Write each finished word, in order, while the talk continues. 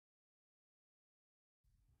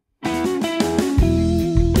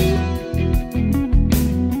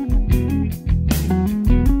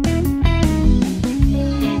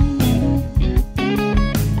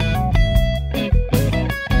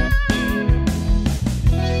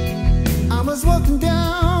walking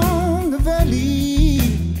down the valley,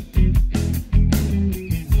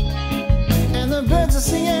 and the birds are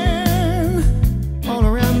singing all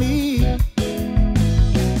around me.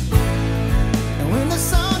 And when the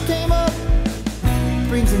sun came up,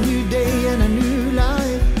 brings a new day and a new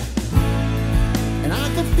life, and I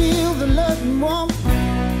could feel the love and warmth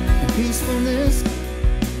and peacefulness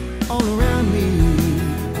all around me.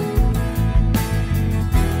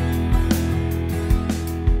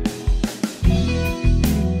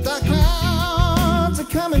 The clouds are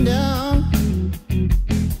coming down,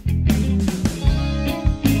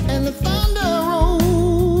 and the thunder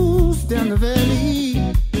rolls down the valley,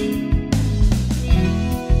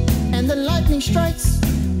 and the lightning strikes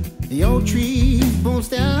the old tree falls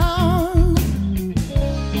down,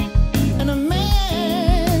 and a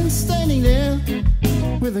man standing there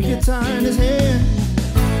with a guitar in his hand.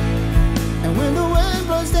 And when the wind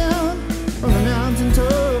blows down from the mountain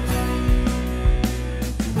top,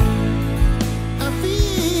 I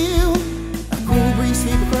feel a cool breeze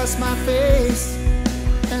sweep across my face,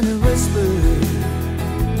 and it whispers,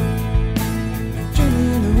 Jimi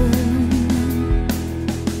in the wind,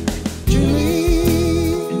 Jimi.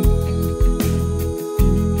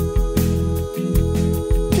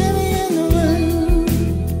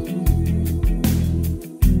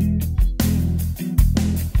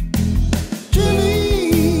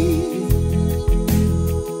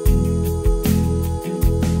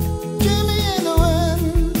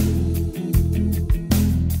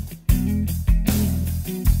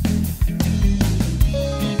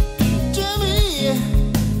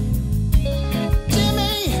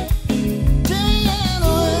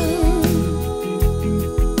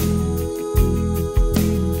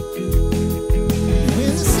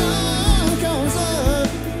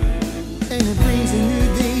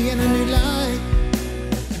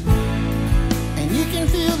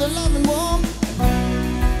 The love and warmth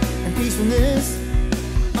and peacefulness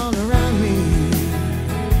all around me.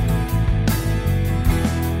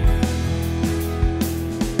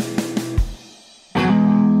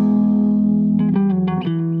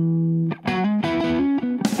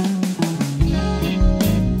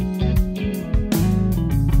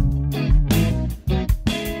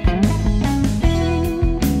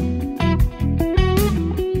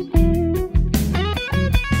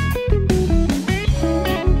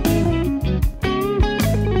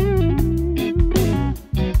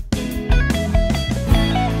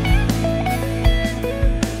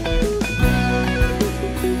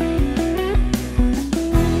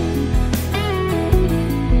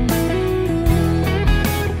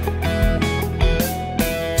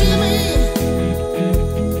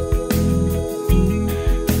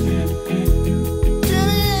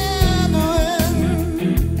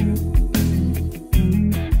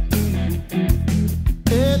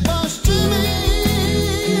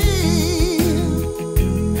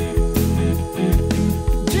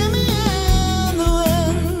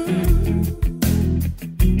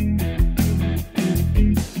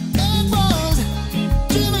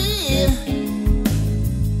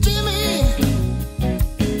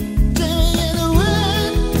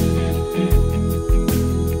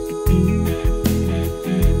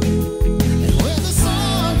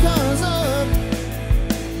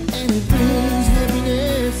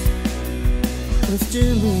 It's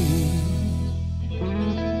Jimi.